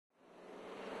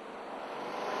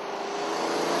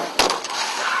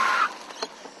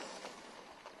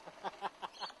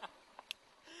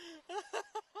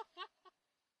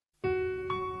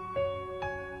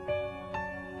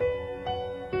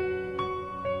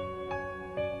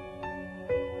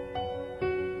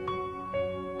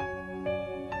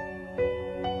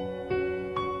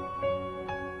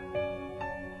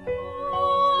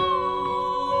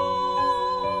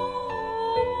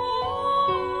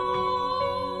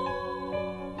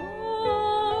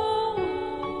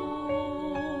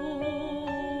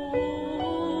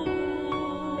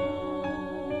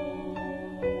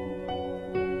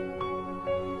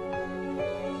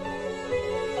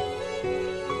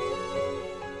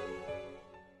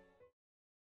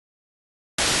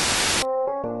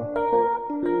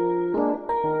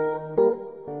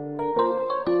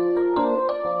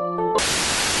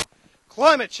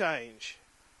Climate change,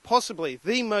 possibly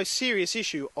the most serious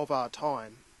issue of our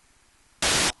time.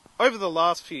 Over the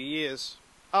last few years,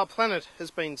 our planet has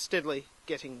been steadily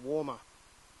getting warmer.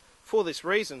 For this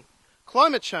reason,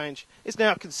 climate change is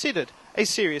now considered a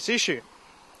serious issue.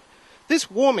 This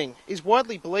warming is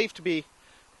widely believed to be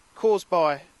caused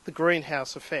by the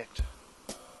greenhouse effect.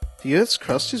 The Earth's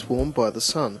crust is warmed by the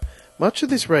sun. Much of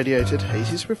this radiated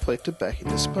heat is reflected back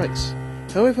into space.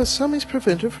 However, some is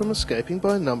prevented from escaping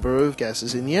by a number of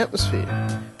gases in the atmosphere.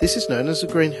 This is known as the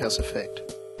greenhouse effect.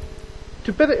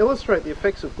 To better illustrate the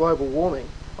effects of global warming,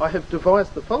 I have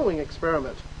devised the following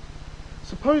experiment.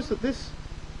 Suppose that this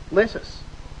lettuce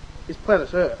is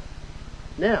planet Earth.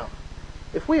 Now,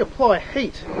 if we apply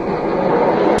heat...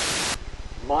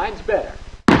 Mine's better.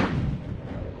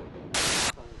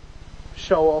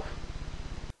 Show off.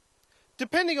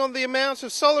 Depending on the amount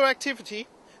of solar activity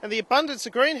and the abundance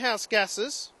of greenhouse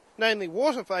gases, namely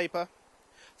water vapour,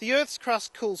 the Earth's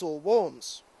crust cools or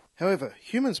warms. However,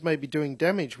 humans may be doing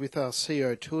damage with our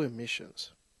CO2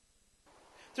 emissions.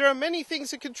 There are many things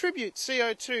that contribute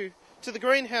CO2 to the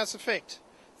greenhouse effect.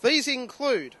 These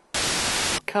include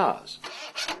Cars,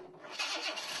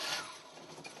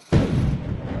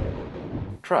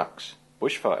 trucks,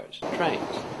 bushfires,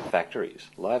 trains, factories,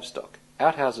 livestock,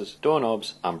 outhouses,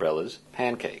 doorknobs, umbrellas,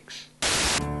 pancakes.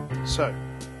 So,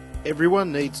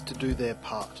 everyone needs to do their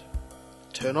part.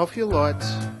 Turn off your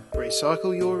lights,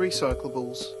 recycle your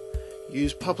recyclables,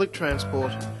 use public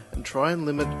transport, and try and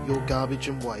limit your garbage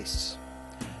and wastes.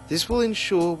 This will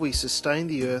ensure we sustain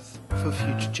the Earth for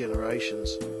future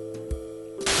generations.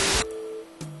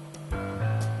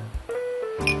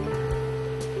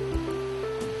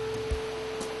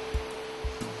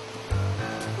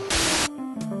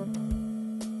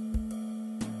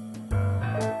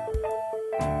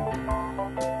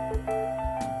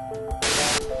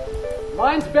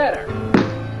 Mine's better.